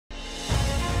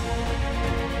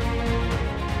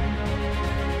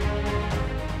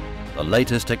The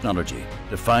latest technology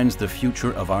defines the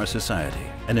future of our society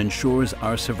and ensures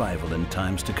our survival in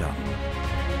times to come.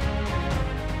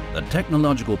 The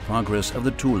technological progress of the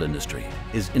tool industry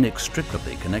is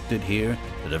inextricably connected here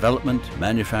to development,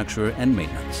 manufacture, and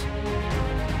maintenance.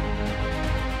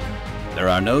 There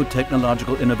are no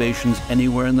technological innovations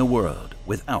anywhere in the world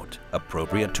without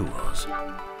appropriate tools.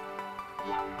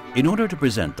 In order to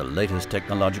present the latest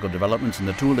technological developments in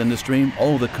the tool industry,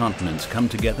 all the continents come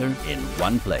together in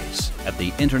one place at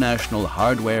the International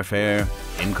Hardware Fair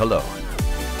in Cologne.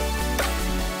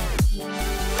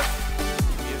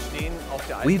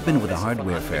 We've been with the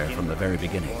hardware fair from the very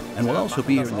beginning and will also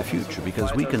be here in the future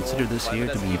because we consider this here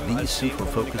to be the central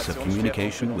focus of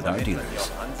communication with our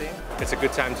dealers. It's a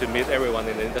good time to meet everyone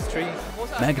in the industry.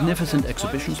 Magnificent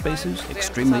exhibition spaces,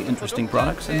 extremely interesting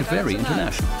products, and very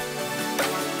international.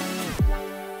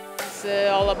 It's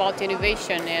all about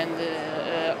innovation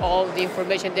and all the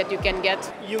information that you can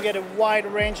get. You get a wide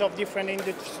range of different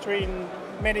industry in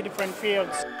many different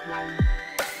fields.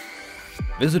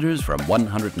 Visitors from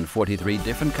 143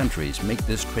 different countries make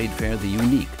this trade fair the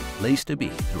unique place to be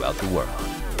throughout the world.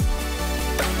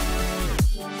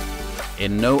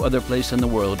 In no other place in the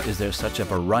world is there such a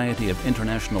variety of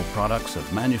international products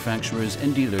of manufacturers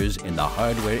and dealers in the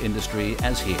hardware industry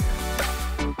as here.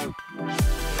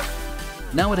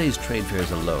 Nowadays, trade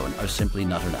fairs alone are simply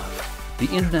not enough. The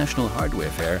International Hardware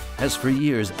Fair has for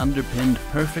years underpinned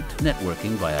perfect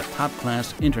networking via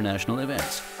top-class international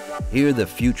events. Here the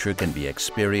future can be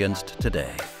experienced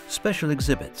today. Special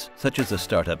exhibits such as the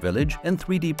Startup Village and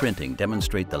 3D printing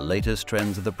demonstrate the latest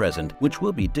trends of the present, which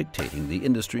will be dictating the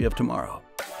industry of tomorrow.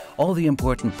 All the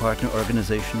important partner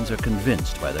organizations are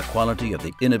convinced by the quality of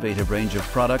the innovative range of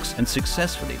products and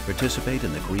successfully participate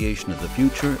in the creation of the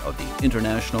future of the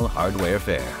International Hardware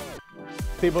Fair.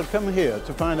 People come here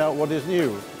to find out what is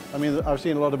new. I mean, I've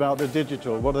seen a lot about the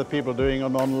digital, what are people doing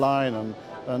on online,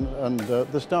 and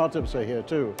the startups are here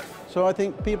too. So I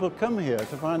think people come here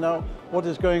to find out what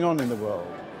is going on in the world.